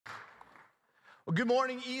Well, good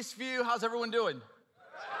morning, Eastview. How's everyone doing?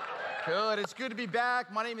 Good. It's good to be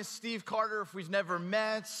back. My name is Steve Carter, if we've never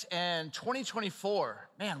met. And 2024,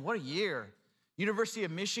 man, what a year. University of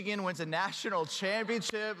Michigan wins a national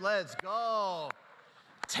championship. Let's go.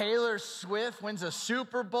 Taylor Swift wins a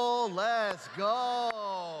Super Bowl. Let's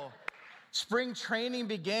go. Spring training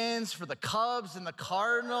begins for the Cubs and the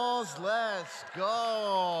Cardinals. Let's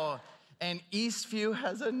go. And Eastview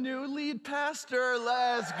has a new lead pastor.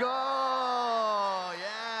 Let's go.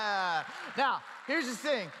 Yeah. Now, here's the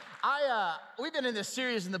thing. We've been in this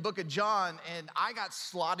series in the book of John, and I got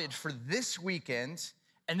slotted for this weekend,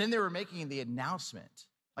 and then they were making the announcement.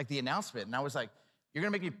 And I was like, you're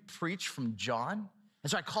gonna make me preach from John?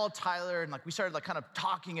 And so I called Tyler, and we started kind of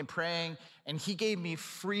talking and praying, and he gave me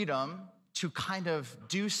freedom to kind of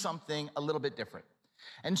do something a little bit different.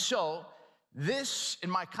 And so this, in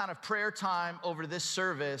my kind of prayer time over this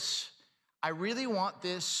service, I really want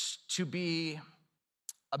this to be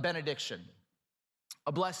a benediction,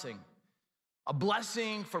 a blessing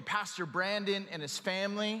for Pastor Brandon and his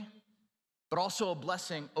family, but also a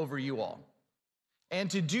blessing over you all.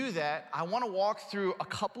 And to do that, I want to walk through a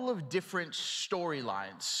couple of different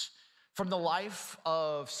storylines from the life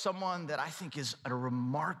of someone that I think is a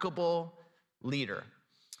remarkable leader.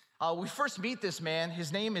 We first meet this man.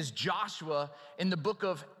 His name is Joshua in the book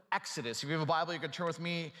of Exodus. If you have a Bible, you can turn with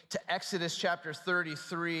me to Exodus chapter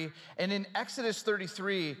 33. And in Exodus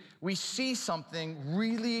 33, we see something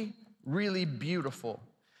really, really beautiful.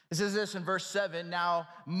 It says this in verse 7, "Now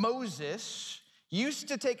Moses used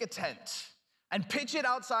to take a tent and pitch it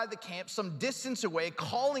outside the camp some distance away,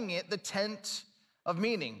 calling it the tent of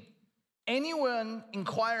meeting. Anyone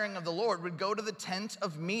inquiring of the Lord would go to the tent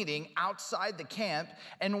of meeting outside the camp,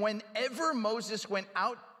 and whenever Moses went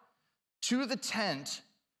out to the tent,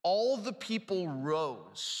 all the people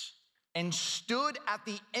rose and stood at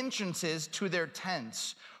the entrances to their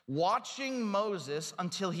tents, watching Moses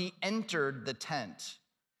until he entered the tent.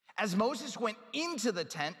 As Moses went into the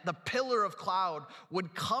tent, the pillar of cloud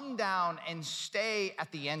would come down and stay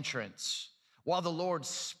at the entrance, while the Lord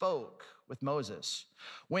spoke with Moses.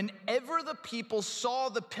 Whenever the people saw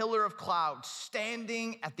the pillar of cloud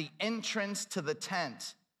standing at the entrance to the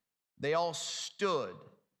tent, they all stood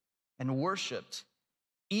and worshiped,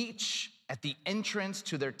 each at the entrance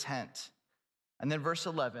to their tent." And then verse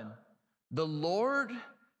 11, "The Lord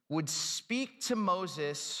would speak to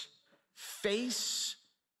Moses face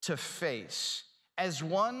to face, as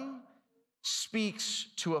one speaks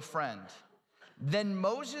to a friend. Then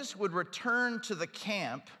Moses would return to the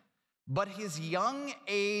camp, but his young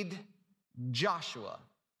aide Joshua,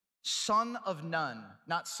 son of Nun,"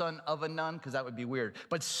 not son of a nun, because that would be weird,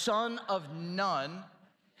 but son of Nun,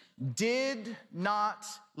 "did not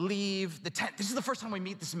leave the tent." This is the first time we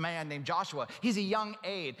meet this man named Joshua. He's a young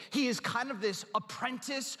aide. He is kind of this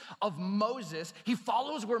apprentice of Moses. He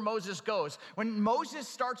follows where Moses goes. When Moses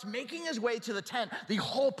starts making his way to the tent, the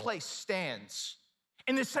whole place stands.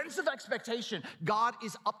 In the sense of expectation, God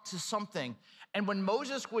is up to something. And when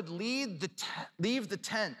Moses would leave the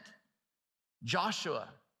tent,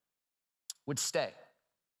 Joshua would stay.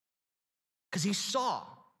 Because he saw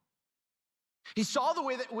the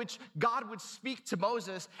way that which God would speak to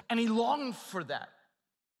Moses, and he longed for that.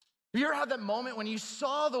 Have you ever had that moment when you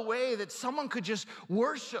saw the way that someone could just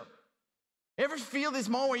worship? You ever feel this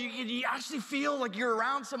moment where you actually feel like you're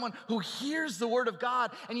around someone who hears the word of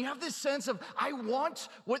God, and you have this sense of, I want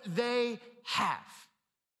what they have.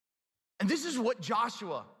 And this is what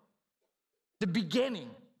Joshua, the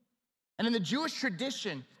beginning. And in the Jewish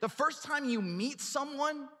tradition, the first time you meet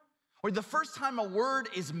someone, or the first time a word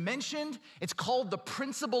is mentioned, it's called the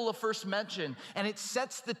principle of first mention, and it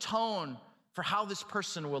sets the tone for how this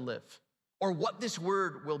person will live, or what this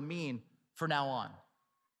word will mean for now on.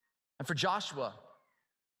 And for Joshua,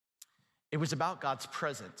 it was about God's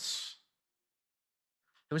presence.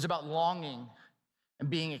 It was about longing and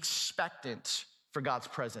being expectant for God's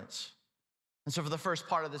presence. And so for the first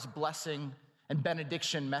part of this blessing and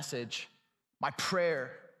benediction message, my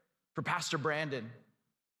prayer for Pastor Brandon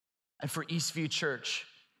and for Eastview Church,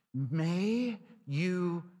 may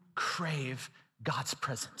you crave God's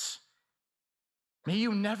presence. May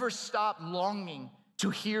you never stop longing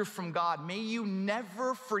to hear from God. May you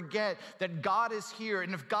never forget that God is here.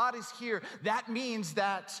 And if God is here, that means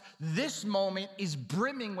that this moment is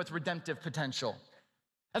brimming with redemptive potential.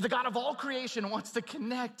 That the God of all creation wants to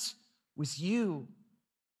connect with you.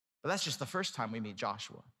 But that's just the first time we meet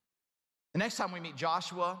Joshua. The next time we meet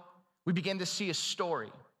Joshua, we begin to see a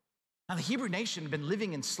story. Now, the Hebrew nation had been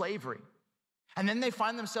living in slavery. And then they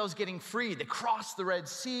find themselves getting free. They cross the Red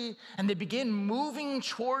Sea, and they begin moving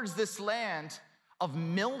towards this land of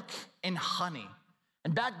milk and honey.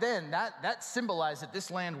 And back then, that symbolized that this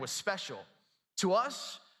land was special. To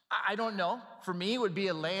us, I don't know. For me, it would be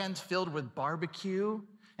a land filled with barbecue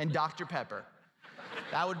and Dr. Pepper.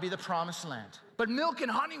 That would be the promised land. But milk and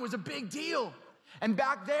honey was a big deal. And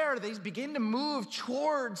back there, they began to move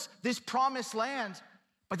towards this promised land,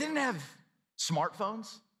 but they didn't have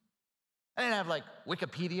smartphones. They didn't have like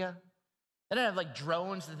Wikipedia. They didn't have like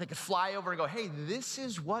drones that they could fly over and go, hey, this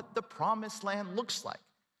is what the promised land looks like.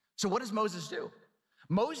 So what does Moses do?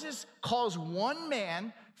 Moses calls one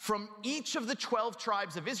man from each of the 12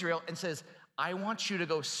 tribes of Israel and says, I want you to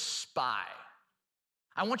go spy.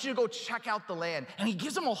 I want you to go check out the land. And he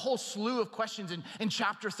gives them a whole slew of questions in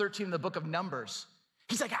chapter 13 of the book of Numbers.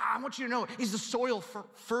 He's like, I want you to know, is the soil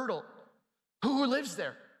fertile? Who lives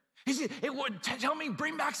there? He said, tell me,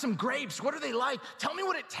 bring back some grapes. What are they like? Tell me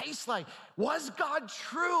what it tastes like. Was God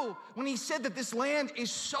true when he said that this land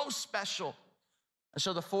is so special? And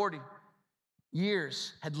so the 40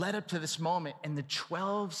 years had led up to this moment, and the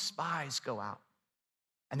 12 spies go out,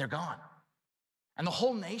 and they're gone. And the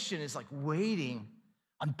whole nation is like waiting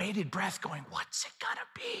on bated breath, going, what's it gonna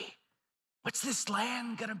be? What's this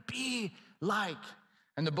land gonna be like?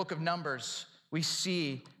 In the book of Numbers, we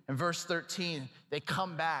see in verse 13, they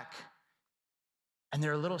come back and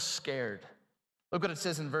they're a little scared. Look what it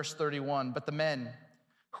says in verse 31. But the men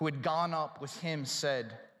who had gone up with him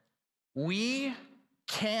said, we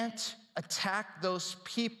can't attack those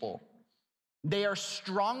people. They are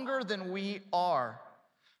stronger than we are.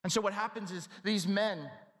 And so what happens is these men,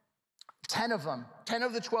 10 of them, 10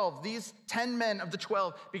 of the 12, these 10 men of the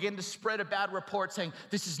 12 begin to spread a bad report saying,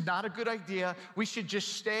 this is not a good idea. We should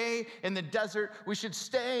just stay in the desert. We should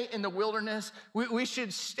stay in the wilderness. We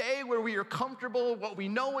should stay where we are comfortable, what we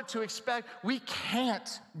know what to expect. We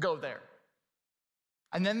can't go there.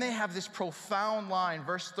 And then they have this profound line,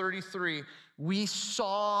 verse 33, we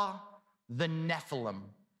saw the Nephilim,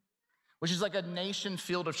 which is like a nation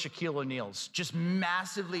field of Shaquille O'Neals, just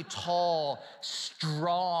massively tall,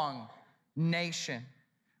 strong nation.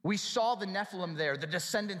 We saw the Nephilim there. The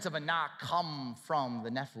descendants of Anak come from the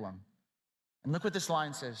Nephilim. And look what this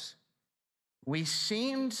line says. We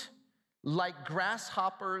seemed like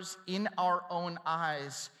grasshoppers in our own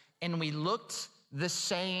eyes, and we looked the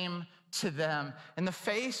same to them. In the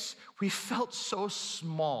face, we felt so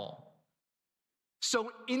small,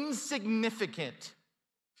 so insignificant.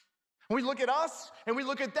 When we look at us and we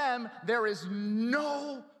look at them, there is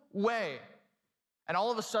no way. And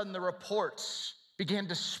all of a sudden, the reports began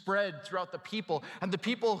to spread throughout the people. And the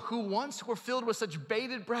people who once were filled with such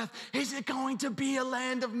bated breath, is it going to be a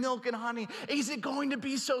land of milk and honey? Is it going to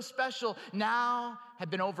be so special? Now had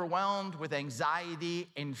been overwhelmed with anxiety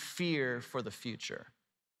and fear for the future.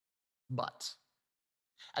 But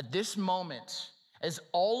at this moment, as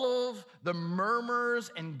all of the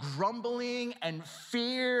murmurs and grumbling and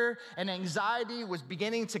fear and anxiety was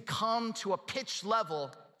beginning to come to a pitch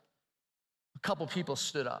level, a couple people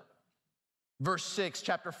stood up. Verse 6,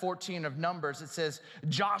 chapter 14 of Numbers, it says,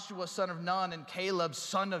 Joshua, son of Nun, and Caleb,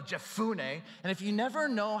 son of Jephunneh. And if you never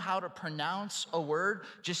know how to pronounce a word,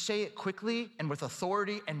 just say it quickly and with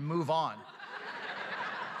authority and move on.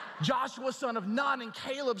 Joshua, son of Nun, and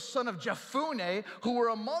Caleb, son of Jephunneh, who were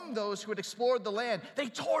among those who had explored the land, they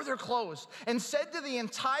tore their clothes and said to the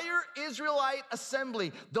entire Israelite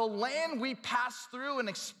assembly, the land we passed through and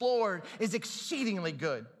explored is exceedingly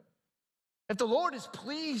good. If the Lord is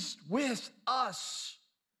pleased with us,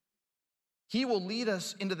 he will lead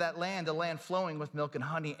us into that land, a land flowing with milk and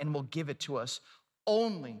honey, and will give it to us.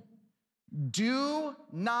 Only do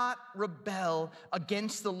not rebel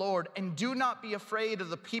against the Lord, and do not be afraid of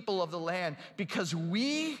the people of the land, because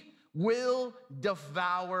we will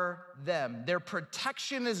devour them. Their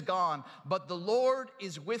protection is gone, but the Lord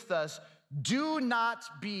is with us. Do not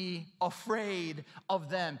be afraid of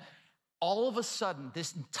them. All of a sudden,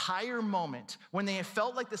 this entire moment, when they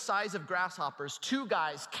felt like the size of grasshoppers, two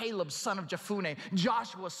guys, Caleb, son of Jephunneh,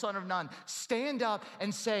 Joshua, son of Nun, stand up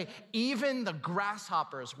and say, even the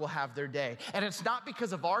grasshoppers will have their day. And it's not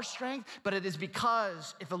because of our strength, but it is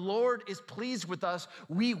because if the Lord is pleased with us,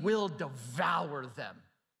 we will devour them.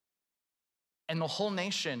 And the whole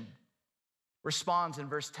nation responds in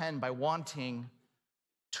verse 10 by wanting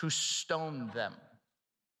to stone them.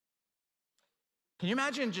 Can you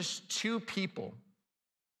imagine just two people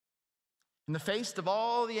in the face of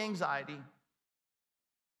all the anxiety, in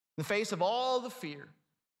the face of all the fear,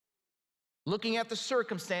 looking at the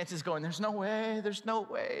circumstances going, there's no way, there's no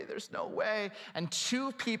way, there's no way. And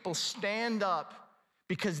two people stand up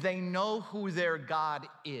because they know who their God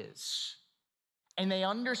is. And they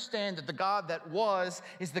understand that the God that was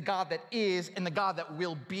is the God that is and the God that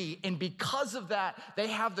will be. And because of that, they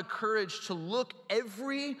have the courage to look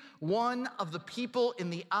every one of the people in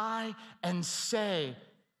the eye and say,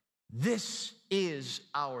 this is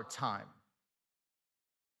our time.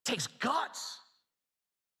 It takes guts.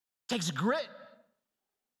 It takes grit.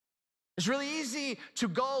 It's really easy to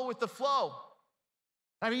go with the flow.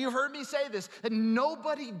 I mean, you've heard me say this, that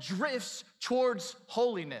nobody drifts towards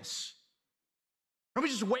holiness.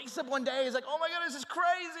 Nobody just wakes up one day and is like, oh my God, this is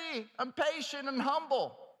crazy. I'm patient and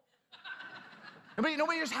humble.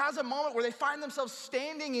 Nobody just has a moment where they find themselves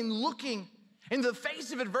standing and looking in the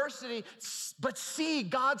face of adversity, but see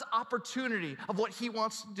God's opportunity of what he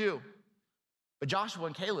wants to do. But Joshua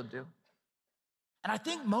and Caleb do. And I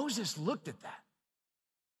think Moses looked at that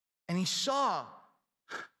and he saw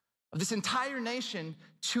of this entire nation,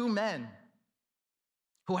 two men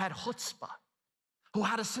who had chutzpah, who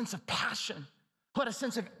had a sense of passion, who had a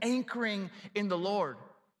sense of anchoring in the Lord,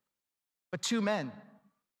 but two men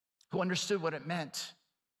who understood what it meant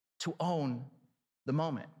to own the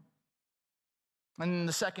moment. And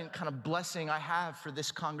the second kind of blessing I have for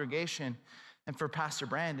this congregation and for Pastor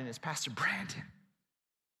Brandon is Pastor Brandon.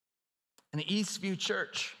 In the Eastview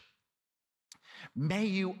Church, may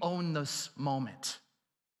you own this moment.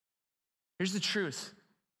 Here's the truth.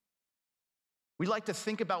 We like to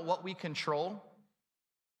think about what we control.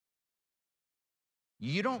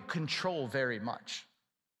 You don't control very much.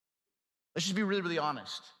 Let's just be really, really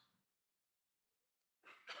honest.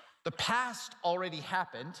 The past already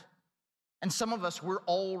happened, and some of us, we're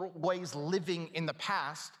always living in the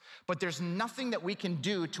past, but there's nothing that we can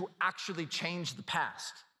do to actually change the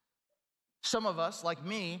past. Some of us, like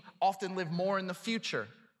me, often live more in the future,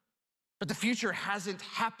 but the future hasn't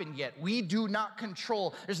happened yet. We do not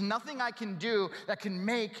control. There's nothing I can do that can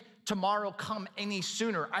make tomorrow come any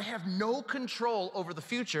sooner. I have no control over the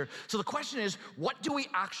future. So the question is, what do we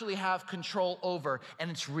actually have control over?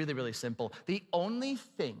 And it's really, really simple. The only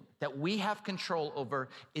thing that we have control over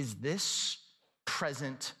is this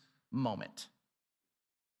present moment.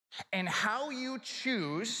 And how you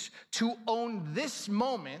choose to own this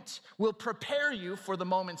moment will prepare you for the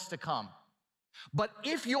moments to come. But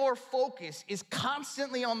if your focus is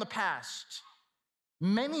constantly on the past,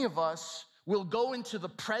 many of us will go into the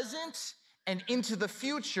present and into the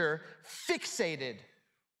future fixated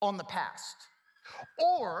on the past.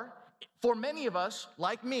 Or for many of us,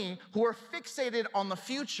 like me, who are fixated on the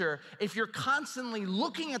future, if you're constantly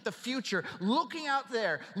looking at the future, looking out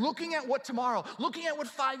there, looking at what tomorrow, looking at what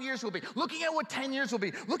 5 years will be, looking at what 10 years will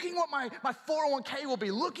be, looking at what my 401k will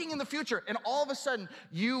be, looking in the future, and all of a sudden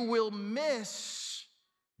you will miss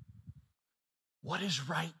what is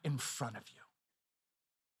right in front of you.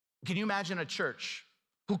 Can you imagine a church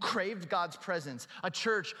who craved God's presence, a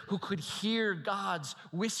church who could hear God's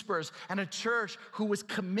whispers, and a church who was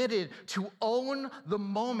committed to own the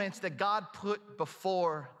moments that God put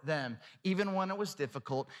before them, even when it was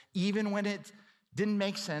difficult, even when it didn't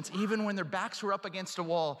make sense, even when their backs were up against a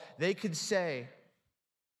wall, they could say,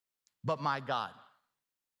 but my God.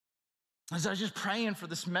 As I was just praying for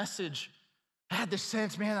this message, I had this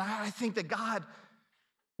sense, man, I think that God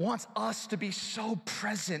wants us to be so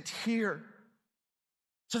present here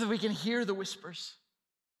so that we can hear the whispers,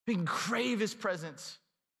 we can crave his presence,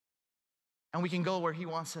 and we can go where he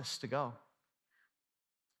wants us to go.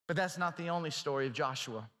 But that's not the only story of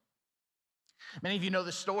Joshua. Many of you know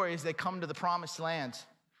the story as they come to the promised land.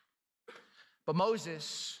 But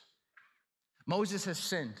Moses has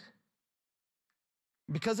sinned.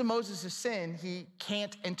 Because of Moses' sin, he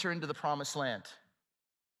can't enter into the promised land.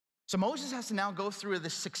 So Moses has to now go through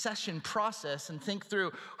this succession process and think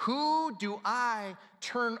through, who do I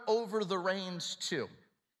turn over the reins to?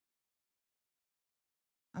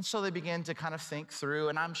 And so they begin to kind of think through,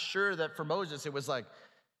 and I'm sure that for Moses, it was like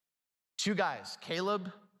two guys, Caleb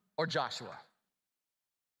or Joshua.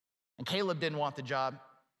 And Caleb didn't want the job,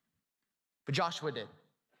 but Joshua did.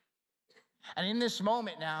 And in this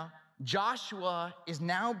moment now, Joshua is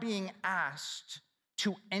now being asked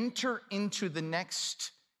to enter into the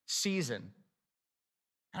next season.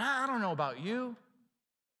 And I don't know about you,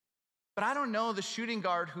 but I don't know the shooting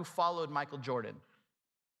guard who followed Michael Jordan.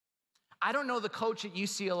 I don't know the coach at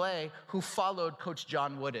UCLA who followed Coach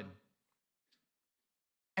John Wooden.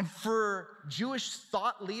 And for Jewish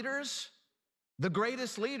thought leaders, the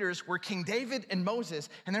greatest leaders were King David and Moses.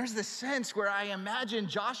 And there's this sense where I imagine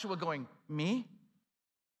Joshua going, me?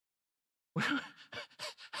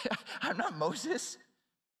 I'm not Moses.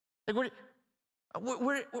 Like, I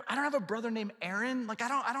don't have a brother named Aaron. Like, I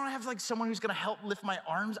don't have like someone who's gonna help lift my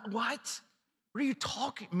arms. What? What are you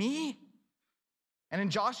talking, me? And in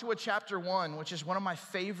Joshua chapter 1, which is one of my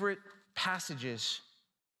favorite passages,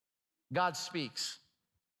 God speaks.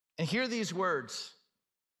 And hear these words.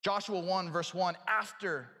 Joshua 1, verse 1,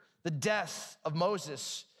 after the death of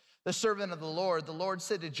Moses, the servant of the Lord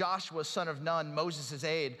said to Joshua, son of Nun, Moses'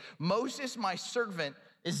 aide, Moses, my servant,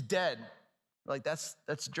 is dead. Like, that's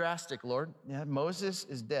drastic, Lord. Yeah, Moses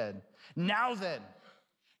is dead. Now then,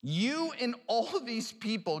 you and all these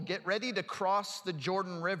people get ready to cross the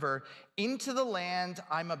Jordan River into the land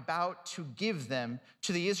I'm about to give them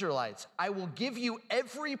to the Israelites. I will give you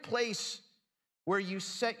every place where you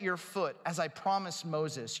set your foot, as I promised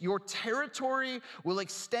Moses. Your territory will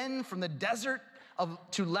extend from the desert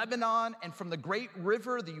to Lebanon and from the great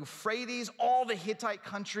river, the Euphrates, all the Hittite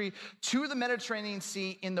country, to the Mediterranean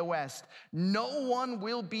Sea in the west. No one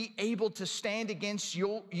will be able to stand against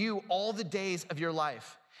you all the days of your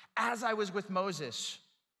life. As I was with Moses,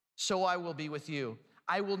 so I will be with you.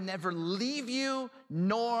 I will never leave you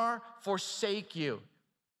nor forsake you.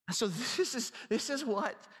 So this is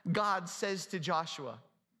what God says to Joshua.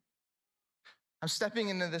 I'm stepping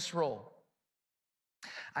into this role.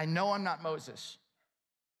 I know I'm not Moses.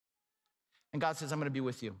 And God says, I'm going to be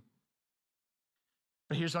with you.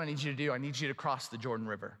 But here's what I need you to do. I need you to cross the Jordan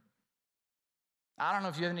River. I don't know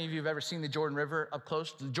if any of you have ever seen the Jordan River up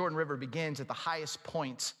close. The Jordan River begins at the highest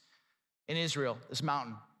point in Israel, this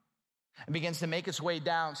mountain, and begins to make its way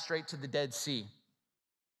down straight to the Dead Sea.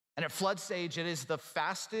 And at flood stage, it is the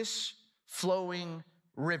fastest flowing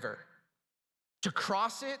river. To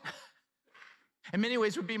cross it, in many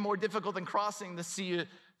ways, would be more difficult than crossing the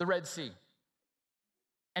Red Sea.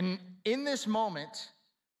 And in this moment,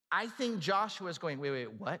 I think Joshua is going, wait,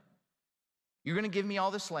 what? You're going to give me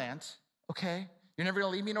all this land, okay? You're never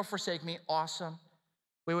going to leave me nor forsake me, awesome.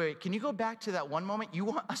 Wait, can you go back to that one moment? You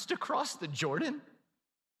want us to cross the Jordan?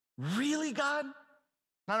 Really, God?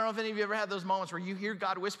 I don't know if any of you ever had those moments where you hear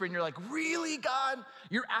God whisper and you're like, really, God?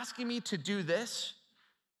 You're asking me to do this?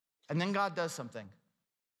 And then God does something.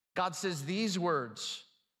 God says these words,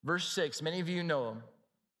 verse 6, many of you know them.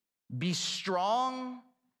 Be strong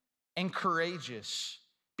and courageous,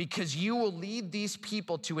 because you will lead these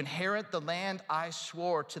people to inherit the land I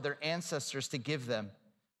swore to their ancestors to give them.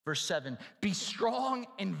 Verse 7, be strong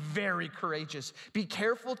and very courageous. Be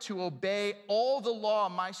careful to obey all the law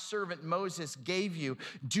my servant Moses gave you.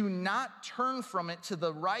 Do not turn from it to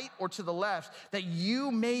the right or to the left, that you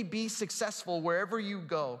may be successful wherever you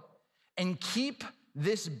go. And keep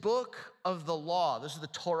this book of the law. This is the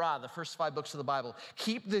Torah, the first 5 books of the Bible.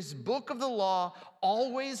 Keep this book of the law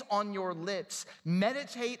always on your lips.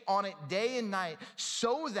 Meditate on it day and night,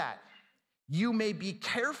 so that you may be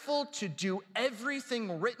careful to do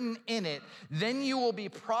everything written in it. Then you will be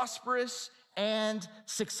prosperous and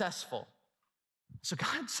successful. So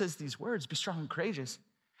God says these words, be strong and courageous.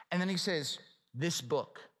 And then he says, this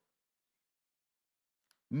book,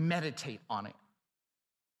 meditate on it.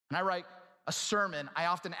 And I write a sermon, I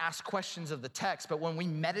often ask questions of the text, but when we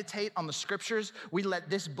meditate on the scriptures, we let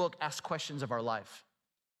this book ask questions of our life.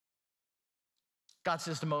 God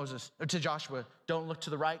says to Joshua, don't look to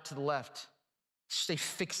the right, to the left. Stay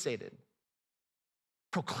fixated.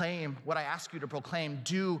 Proclaim what I ask you to proclaim.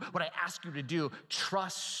 Do what I ask you to do.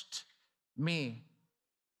 Trust me.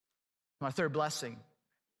 My third blessing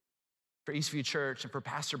for Eastview Church and for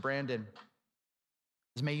Pastor Brandon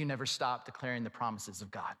is may you never stop declaring the promises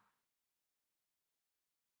of God.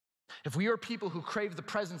 If we are people who crave the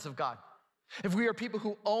presence of God, if we are people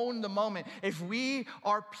who own the moment, if we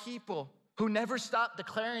are people who never stop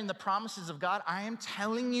declaring the promises of God, I am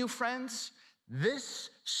telling you, friends, this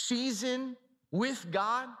season with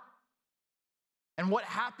God and what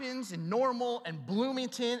happens in Normal and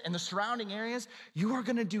Bloomington and the surrounding areas, you are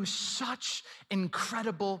going to do such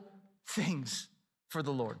incredible things for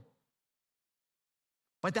the Lord.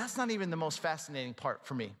 But that's not even the most fascinating part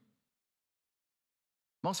for me.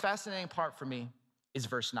 Most fascinating part for me is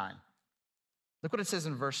verse 9. Look what it says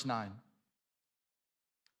in verse 9.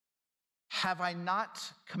 Have I not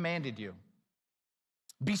commanded you?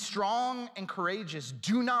 Be strong and courageous.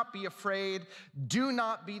 Do not be afraid. Do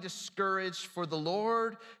not be discouraged, for the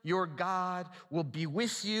Lord your God will be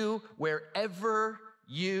with you wherever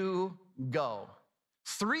you go.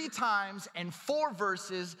 3 times and 4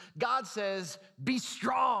 verses, God says, be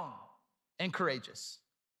strong and courageous.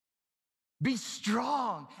 Be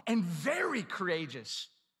strong and very courageous.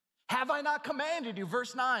 Have I not commanded you?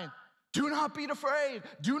 Verse 9, do not be afraid.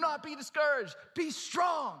 Do not be discouraged. Be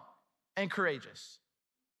strong and courageous.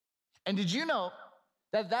 And did you know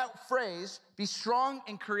that phrase, be strong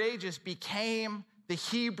and courageous, became the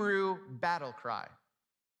Hebrew battle cry?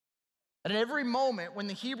 And at every moment when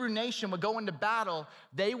the Hebrew nation would go into battle,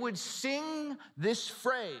 they would sing this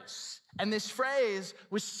phrase. And this phrase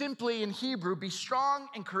was simply in Hebrew, be strong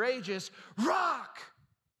and courageous, rock,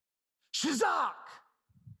 shazak,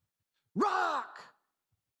 rock,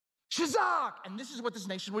 shazak. And this is what this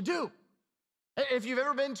nation would do. If you've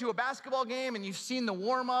ever been to a basketball game and you've seen the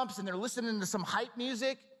warm-ups and they're listening to some hype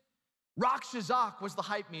music, rock shazak was the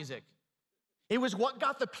hype music. It was what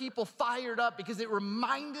got the people fired up because it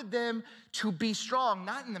reminded them to be strong,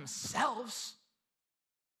 not in themselves,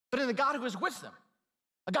 but in the God who was with them,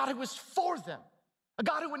 a God who was for them, a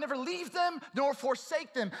God who would never leave them nor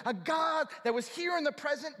forsake them, a God that was here in the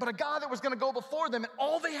present, but a God that was going to go before them. And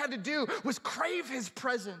all they had to do was crave his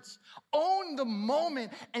presence, own the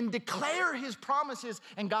moment, and declare his promises,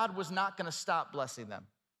 and God was not going to stop blessing them.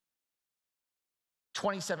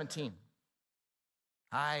 2017.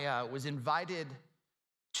 I was invited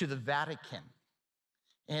to the Vatican,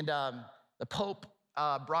 and the Pope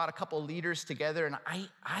brought a couple leaders together, and I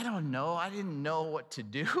don't know, I didn't know what to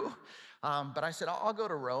do, but I said, I'll go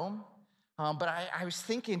to Rome, but I was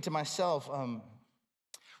thinking to myself,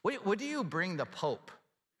 what do you bring the Pope?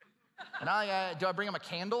 And do I bring him a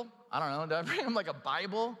candle? I don't know, do I bring him like a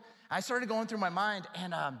Bible? I started going through my mind,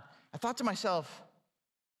 and I thought to myself,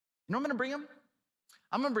 you know what I'm gonna bring him?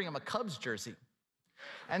 I'm gonna bring him a Cubs jersey.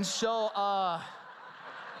 And so,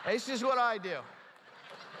 it's just what I do.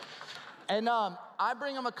 And I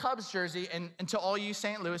bring him a Cubs jersey, and to all you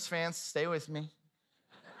St. Louis fans, stay with me.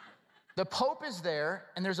 The Pope is there,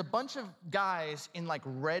 and there's a bunch of guys in like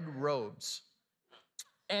red robes.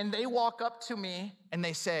 And they walk up to me, and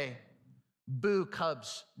they say, boo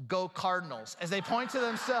Cubs, go Cardinals, as they point to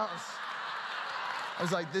themselves. I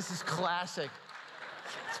was like, this is classic.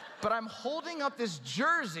 But I'm holding up this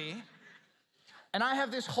jersey, and I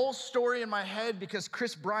have this whole story in my head because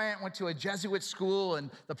Chris Bryant went to a Jesuit school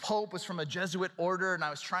and the Pope was from a Jesuit order, and I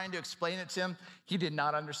was trying to explain it to him. He did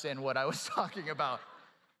not understand what I was talking about.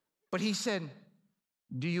 But he said,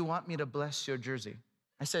 do you want me to bless your jersey?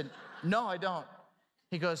 I said, no, I don't.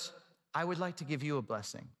 He goes, I would like to give you a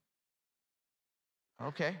blessing.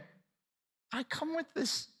 Okay. I come with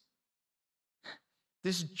this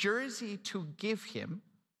jersey to give him,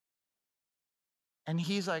 and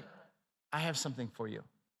he's like, I have something for you.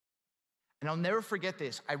 And I'll never forget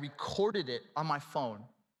this. I recorded it on my phone.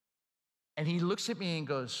 And he looks at me and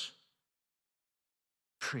goes,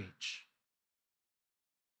 preach.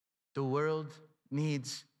 The world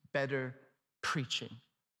needs better preaching.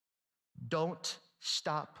 Don't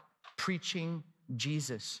stop preaching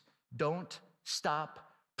Jesus. Don't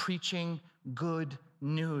stop preaching good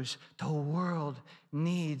news. The world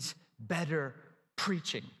needs better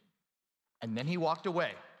preaching. And then he walked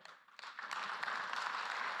away.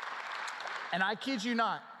 And I kid you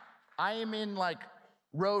not, I am in like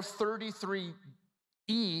row 33E,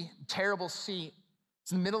 terrible seat.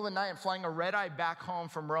 It's in the middle of the night. I'm flying a red eye back home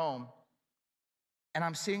from Rome. And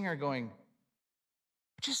I'm sitting here going,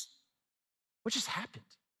 what just happened?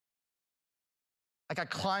 Like I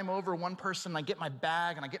climb over one person, I get my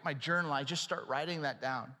bag and I get my journal. I just start writing that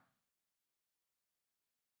down.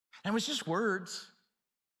 And it was just words.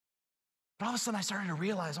 But all of a sudden I started to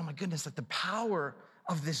realize, oh my goodness, that the power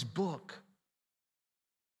of this book,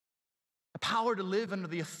 the power to live under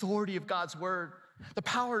the authority of God's word, the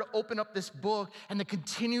power to open up this book and to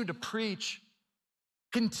continue to preach,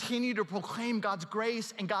 continue to proclaim God's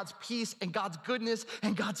grace and God's peace and God's goodness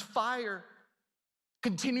and God's fire,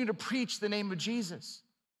 continue to preach the name of Jesus.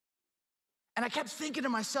 And I kept thinking to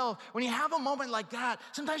myself, when you have a moment like that,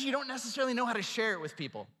 sometimes you don't necessarily know how to share it with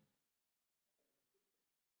people.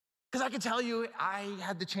 Because I can tell you, I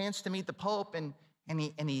had the chance to meet the Pope, and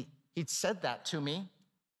he'd said that to me.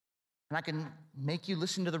 And I can make you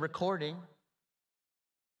listen to the recording,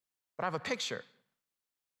 but I have a picture.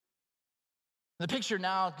 The picture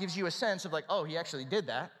now gives you a sense of like, oh, he actually did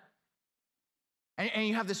that. And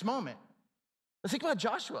you have this moment. But think about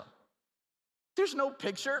Joshua. There's no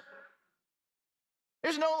picture.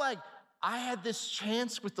 There's no like, I had this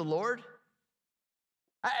chance with the Lord.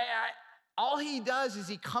 All he does is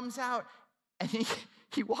he comes out and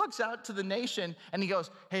he walks out to the nation and he goes,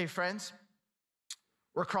 hey, friends,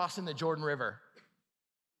 we're crossing the Jordan River.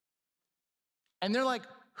 And they're like,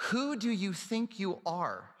 who do you think you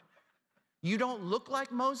are? You don't look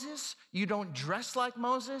like Moses. You don't dress like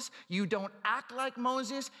Moses. You don't act like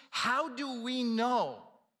Moses. How do we know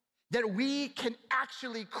that we can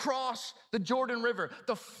actually cross the Jordan River,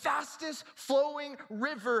 the fastest flowing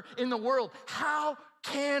river in the world? How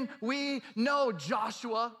can we know,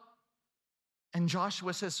 Joshua? And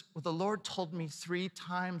Joshua says, well, the Lord told me 3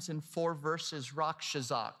 times in 4 verses, Rock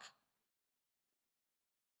Shazak.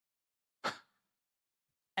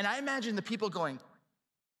 And I imagine the people going,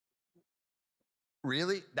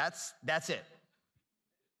 really? That's it?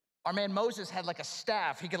 Our man Moses had like a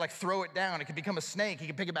staff. He could like throw it down. It could become a snake. He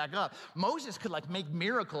could pick it back up. Moses could like make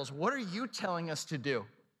miracles. What are you telling us to do?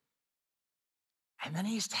 And then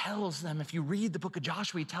he tells them, if you read the book of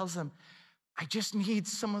Joshua, he tells them, I just need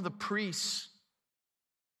some of the priests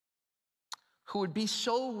who would be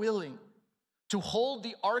so willing to hold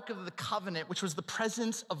the Ark of the Covenant, which was the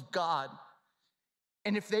presence of God.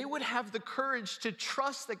 And if they would have the courage to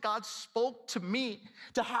trust that God spoke to me,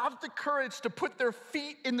 to have the courage to put their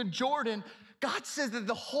feet in the Jordan, God says that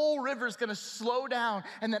the whole river is gonna slow down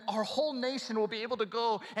and that our whole nation will be able to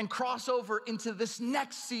go and cross over into this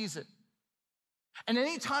next season. And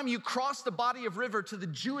anytime you cross the body of river to the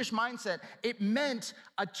Jewish mindset, it meant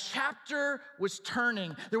a chapter was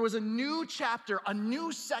turning. There was a new chapter, a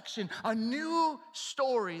new section, a new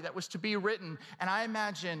story that was to be written. And I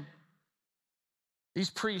imagine these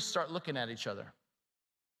priests start looking at each other.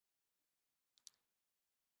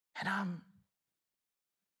 And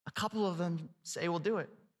a couple of them say, we'll do it.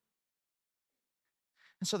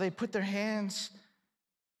 And so they put their hands,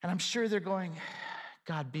 and I'm sure they're going,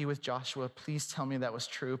 God, be with Joshua. Please tell me that was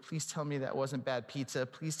true. Please tell me that wasn't bad pizza.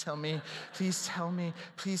 Please tell me, please tell me,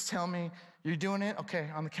 please tell me. You're doing it? Okay,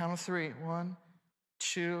 on the count of 3. 1,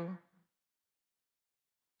 2,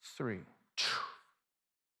 3.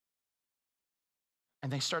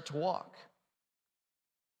 And they start to walk.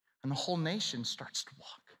 And the whole nation starts to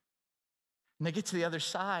walk. And they get to the other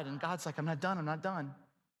side, and God's like, I'm not done, I'm not done.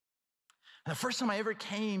 And the first time I ever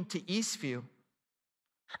came to Eastview,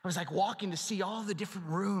 I was like walking to see all the different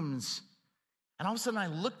rooms. And all of a sudden I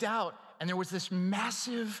looked out and there was this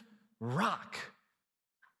massive rock.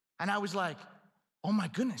 And I was like, oh my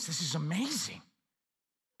goodness, this is amazing.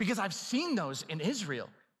 Because I've seen those in Israel.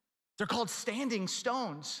 They're called standing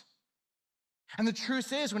stones. And the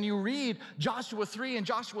truth is, when you read Joshua 3 and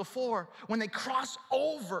Joshua 4, when they cross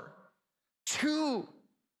over to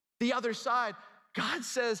the other side, God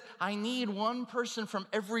says, I need one person from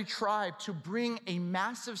every tribe to bring a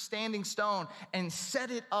massive standing stone and set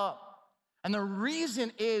it up. And the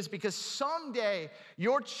reason is because someday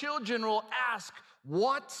your children will ask,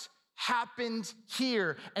 what happened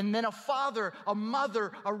here? And then a father, a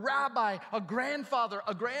mother, a rabbi, a grandfather,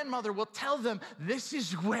 a grandmother will tell them, this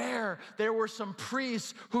is where there were some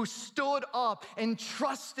priests who stood up and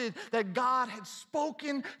trusted that God had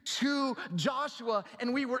spoken to Joshua,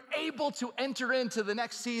 and we were able to enter into the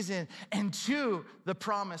next season and to the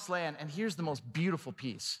promised land. And here's the most beautiful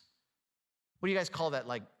piece. What do you guys call that?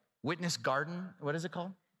 Like Witness Garden? What is it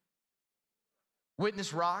called?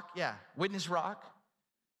 Witness Rock? Yeah, Witness Rock.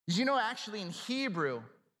 Did you know actually in Hebrew,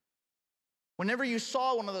 whenever you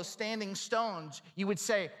saw one of those standing stones, you would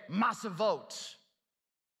say, Masavot.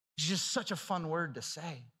 It's just such a fun word to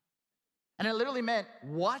say. And it literally meant,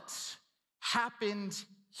 what happened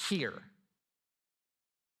here?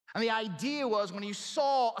 And the idea was when you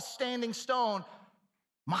saw a standing stone,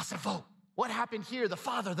 Masavot. What happened here? The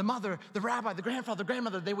father, the mother, the rabbi, the grandfather, the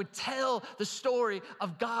grandmother, they would tell the story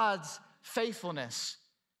of God's faithfulness.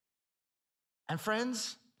 And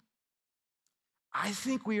friends, I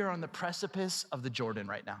think we are on the precipice of the Jordan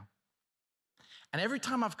right now. And every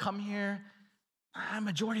time I've come here,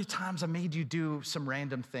 majority of times I made you do some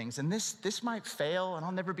random things. And this might fail and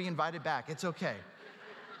I'll never be invited back. It's okay.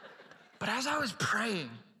 But as I was praying,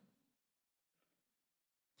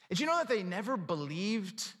 did you know that they never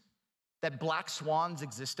believed that black swans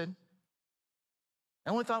existed?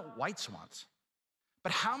 They only thought white swans.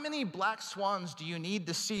 But how many black swans do you need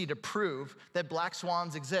to see to prove that black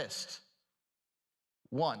swans exist?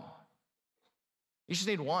 1. You just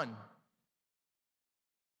need 1.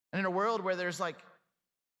 And in a world where there's like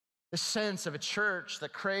the sense of a church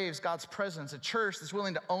that craves God's presence, a church that's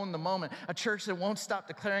willing to own the moment, a church that won't stop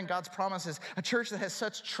declaring God's promises, a church that has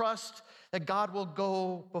such trust that God will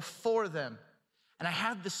go before them. And I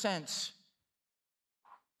had the sense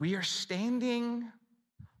we are standing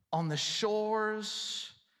on the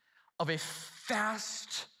shores of a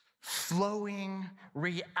fast flowing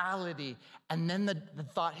reality. And then the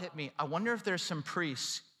thought hit me, I wonder if there's some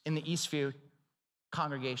priests in the Eastview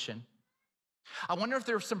congregation. I wonder if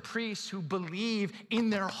there are some priests who believe in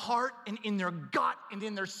their heart and in their gut and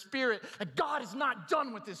in their spirit that God is not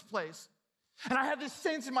done with this place. And I have this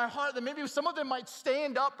sense in my heart that maybe some of them might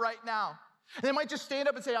stand up right now. And they might just stand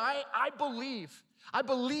up and say, I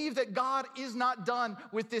believe that God is not done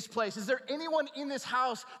with this place. Is there anyone in this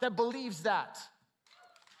house that believes that?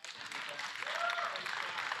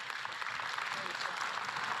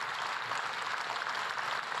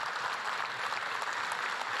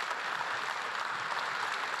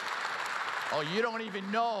 Oh, you don't even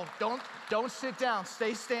know. Don't sit down.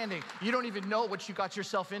 Stay standing. You don't even know what you got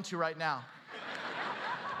yourself into right now.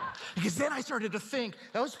 Because then I started to think,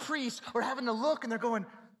 those priests are having to look and they're going,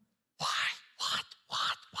 why? Why?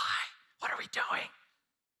 What are we doing?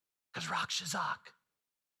 Because Rock Shazak.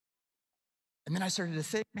 And then I started to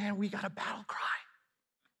think, man, we got a battle cry.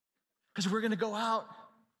 Because we're going to go out.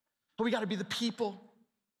 We got to be the people.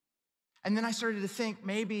 And then I started to think,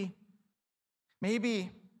 maybe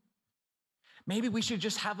we should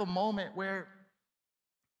just have a moment where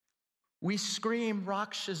we scream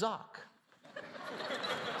Rock Shazak.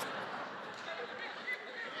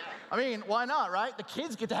 I mean, why not, right? The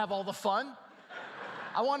kids get to have all the fun.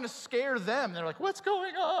 I want to scare them. They're like, what's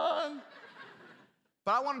going on?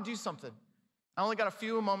 But I want to do something. I only got a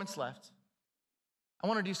few moments left. I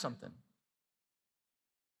want to do something.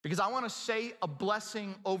 Because I want to say a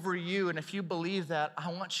blessing over you, and if you believe that,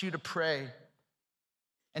 I want you to pray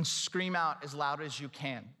and scream out as loud as you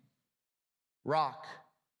can. Rock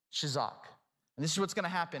Shazak. And this is what's going to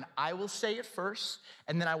happen. I will say it first,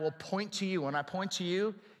 and then I will point to you. When I point to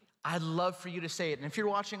you, I'd love for you to say it. And if you're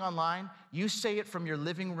watching online, you say it from your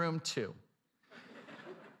living room too.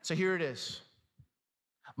 So here it is.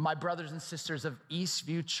 My brothers and sisters of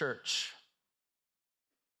Eastview Church,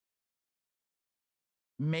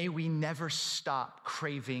 may we never stop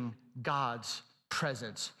craving God's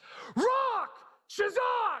presence. Rock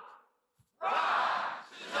Shazak! Rock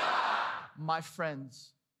Shazak! My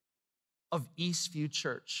friends of Eastview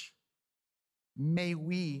Church, may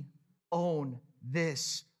we own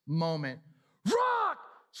this moment. Rock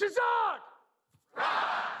Shazak!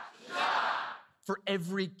 Rock Shazak! For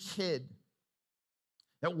every kid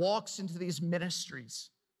that walks into these ministries,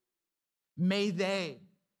 may they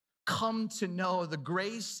come to know the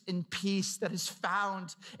grace and peace that is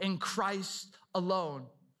found in Christ alone.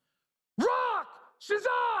 Rock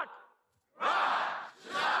Shazak! Rock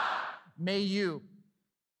Shazak! May you,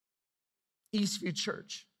 Eastview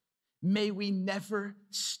Church, may we never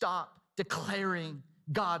stop declaring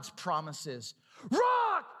God's promises.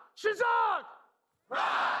 Rock Shazak!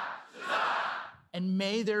 Rock Shazak! And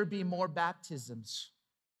may there be more baptisms.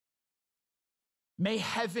 May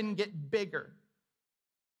heaven get bigger.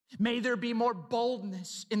 May there be more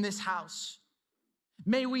boldness in this house.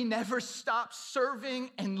 May we never stop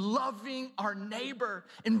serving and loving our neighbor,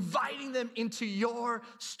 inviting them into your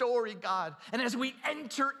story, God. And as we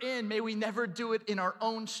enter in, may we never do it in our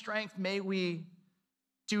own strength. May we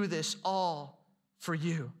do this all for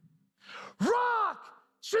you. Rock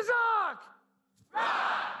Shazak!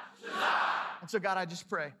 Rock Shazak! And so, God, I just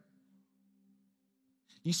pray.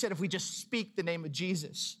 You said if we just speak the name of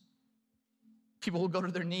Jesus, people will go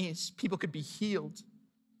to their knees. People could be healed.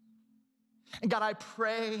 And God, I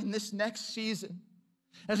pray in this next season,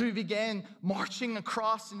 as we begin marching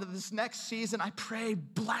across into this next season, I pray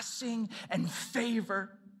blessing and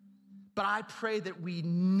favor. But I pray that we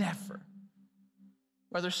never,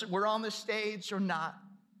 whether we're on the stage or not,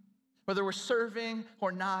 whether we're serving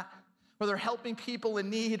or not, whether we're helping people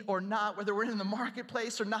in need or not, whether we're in the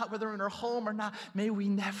marketplace or not, whether we're in our home or not, may we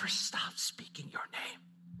never stop speaking your name.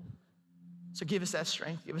 So give us that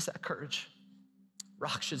strength, give us that courage.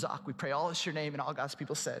 Rock Shazak, we pray all this your name, and all God's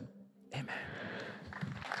people said, amen.